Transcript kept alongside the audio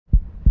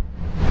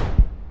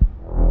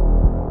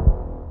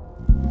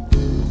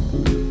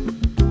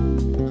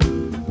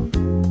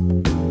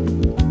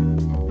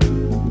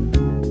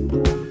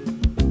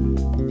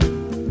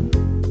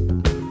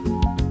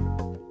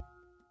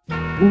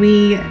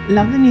We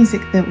love the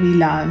music that we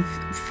love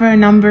for a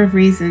number of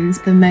reasons,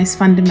 the most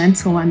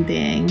fundamental one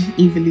being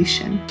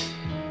evolution.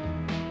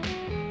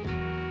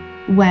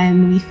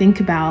 When we think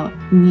about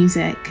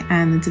music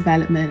and the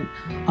development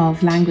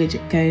of language,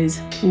 it goes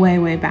way,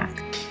 way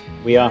back.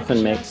 We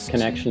often make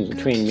connections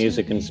between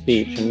music and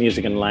speech and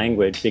music and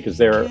language because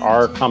there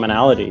are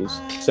commonalities.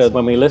 So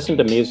when we listen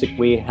to music,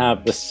 we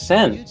have the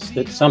sense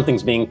that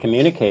something's being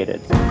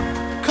communicated.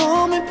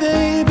 Call me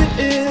baby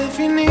if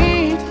you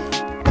need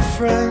a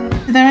friend.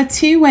 There are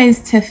two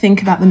ways to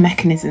think about the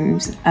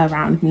mechanisms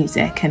around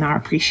music and our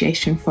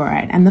appreciation for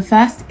it. And the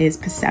first is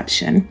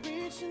perception,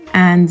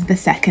 and the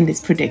second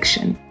is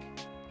prediction.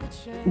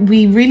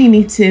 We really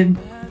need to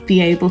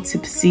be able to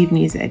perceive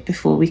music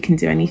before we can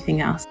do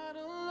anything else.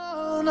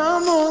 I'm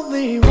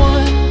only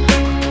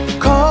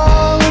one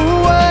call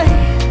away.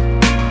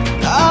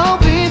 I'll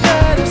be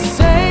there to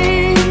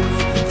save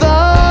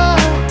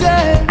the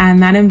day.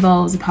 And that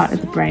involves a part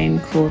of the brain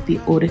called the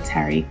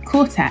auditory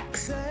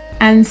cortex.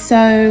 And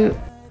so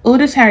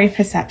auditory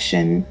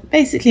perception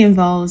basically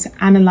involves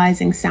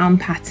analysing sound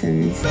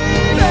patterns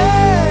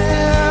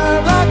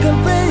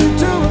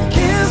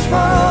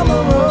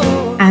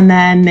and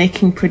then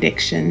making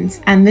predictions.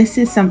 And this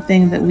is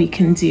something that we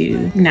can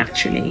do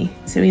naturally.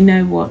 So we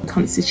know what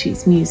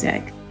constitutes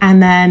music.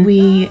 And then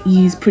we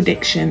use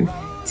prediction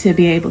to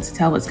be able to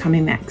tell what's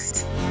coming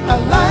next.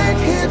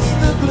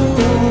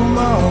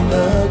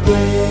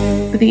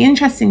 But the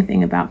interesting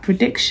thing about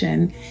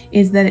prediction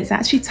is that it's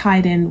actually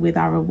tied in with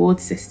our reward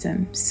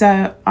system.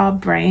 So our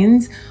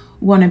brains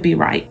want to be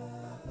right.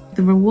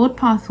 The reward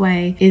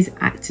pathway is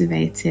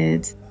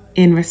activated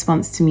in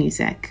response to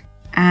music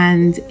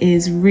and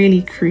is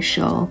really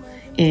crucial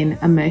in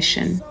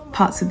emotion.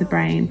 Parts of the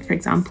brain, for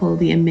example,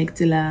 the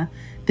amygdala,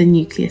 the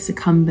nucleus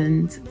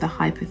accumbens, the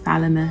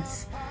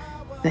hypothalamus,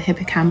 the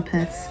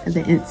hippocampus,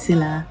 the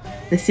insula,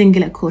 the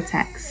cingulate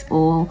cortex,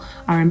 all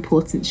are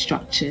important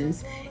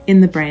structures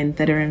in the brain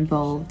that are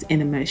involved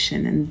in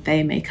emotion, and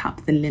they make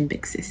up the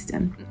limbic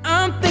system.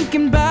 I'm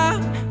thinking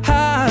about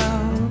how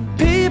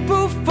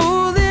people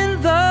fall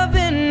in love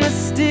in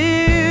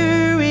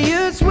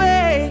mysterious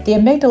ways. The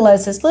amygdala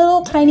is this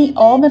little tiny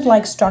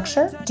almond-like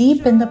structure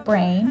deep in the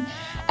brain,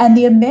 and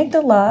the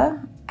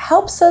amygdala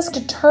helps us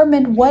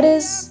determine what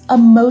is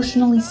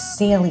emotionally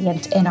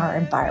salient in our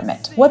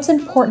environment, what's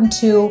important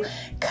to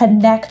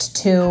connect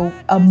to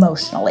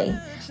emotionally.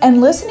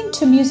 And listening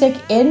to music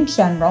in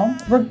general,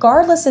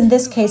 regardless in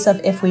this case of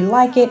if we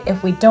like it,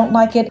 if we don't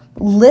like it,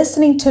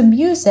 listening to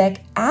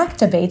music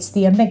activates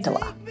the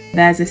amygdala.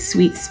 There's a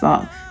sweet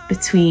spot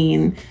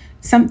between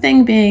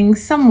something being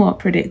somewhat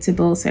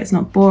predictable, so it's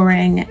not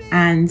boring,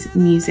 and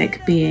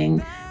music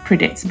being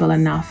predictable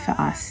enough for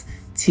us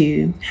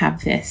to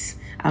have this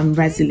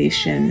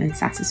resolution and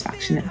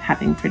satisfaction of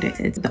having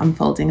predicted the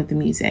unfolding of the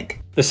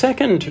music. The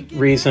second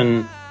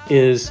reason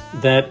is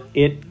that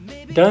it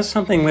does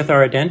something with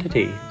our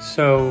identity.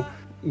 So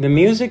the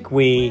music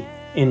we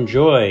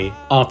enjoy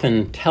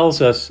often tells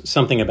us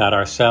something about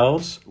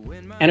ourselves,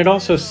 and it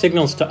also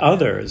signals to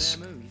others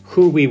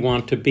who we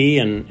want to be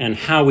and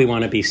how we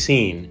want to be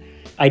seen.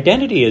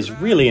 Identity is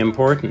really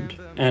important,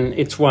 and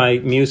it's why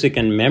music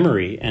and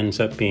memory ends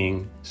up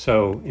being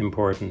so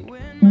important.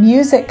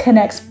 Music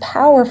connects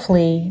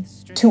powerfully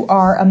to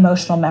our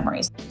emotional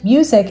memories.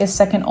 Music is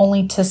second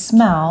only to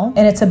smell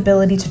in its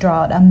ability to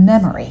draw out a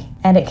memory,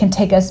 and it can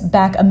take us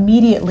back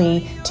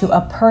immediately to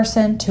a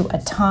person, to a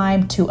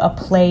time, to a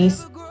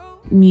place.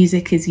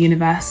 Music is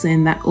universal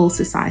in that all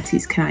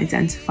societies can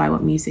identify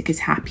what music is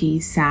happy,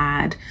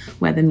 sad,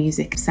 whether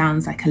music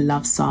sounds like a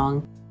love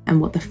song, and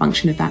what the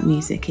function of that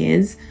music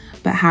is,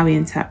 but how we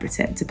interpret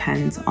it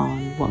depends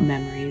on what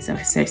memories are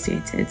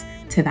associated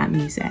to that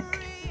music.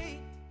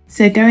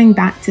 So going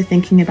back to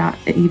thinking about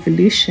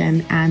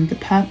evolution and the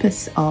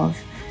purpose of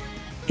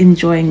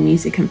enjoying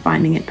music and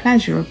finding it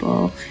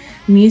pleasurable,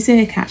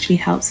 music actually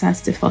helps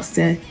us to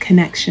foster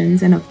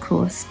connections, and of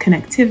course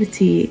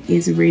connectivity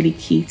is really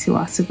key to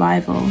our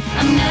survival.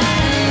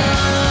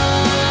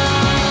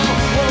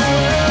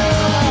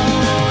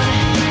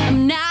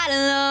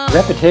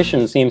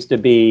 Repetition seems to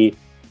be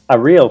a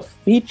real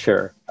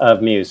feature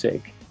of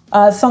music.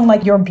 A song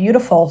like You're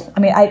Beautiful. I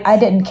mean, I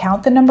didn't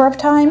count the number of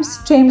times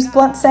James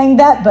Blunt sang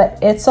that, but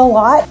it's a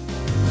lot.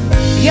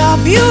 You're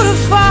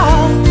beautiful.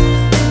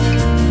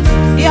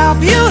 You're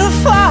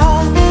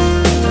beautiful.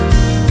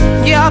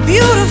 You're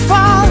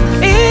beautiful.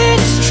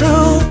 It's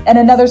true. And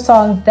another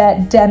song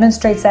that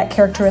demonstrates that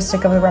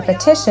characteristic of the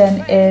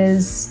repetition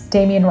is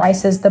Damien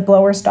Rice's The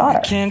Blower's Daughter.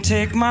 Can't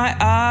take my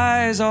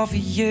eyes off of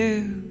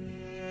you.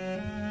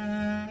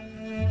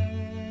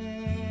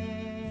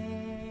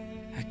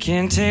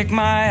 Can't take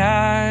my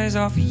eyes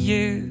off of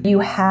you. You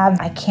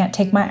have, I can't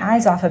take my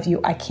eyes off of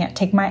you. I can't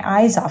take my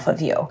eyes off of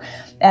you.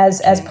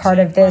 As part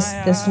of this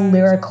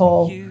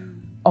lyrical,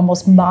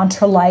 almost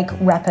mantra-like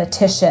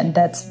repetition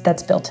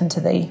that's built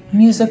into the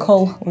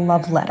musical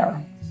love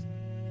letter.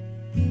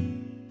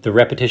 The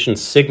repetition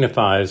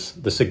signifies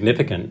the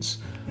significance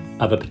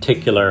of a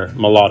particular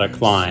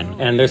melodic line.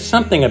 And there's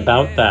something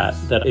about that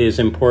that is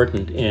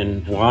important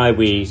in why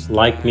we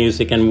like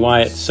music and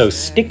why it's so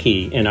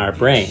sticky in our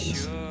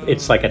brains.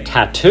 It's like a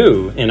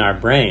tattoo in our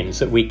brains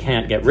that we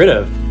can't get rid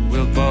of.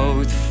 We'll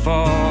both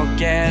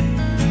forget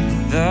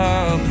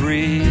the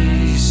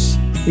breeze.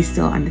 We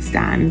still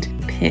understand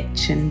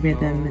pitch and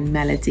rhythm and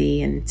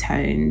melody and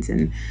tones,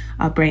 and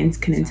our brains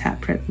can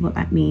interpret what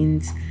that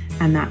means,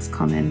 and that's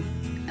common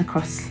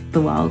across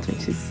the world,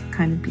 which is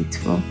kind of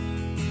beautiful.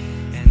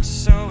 And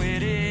so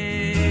it is.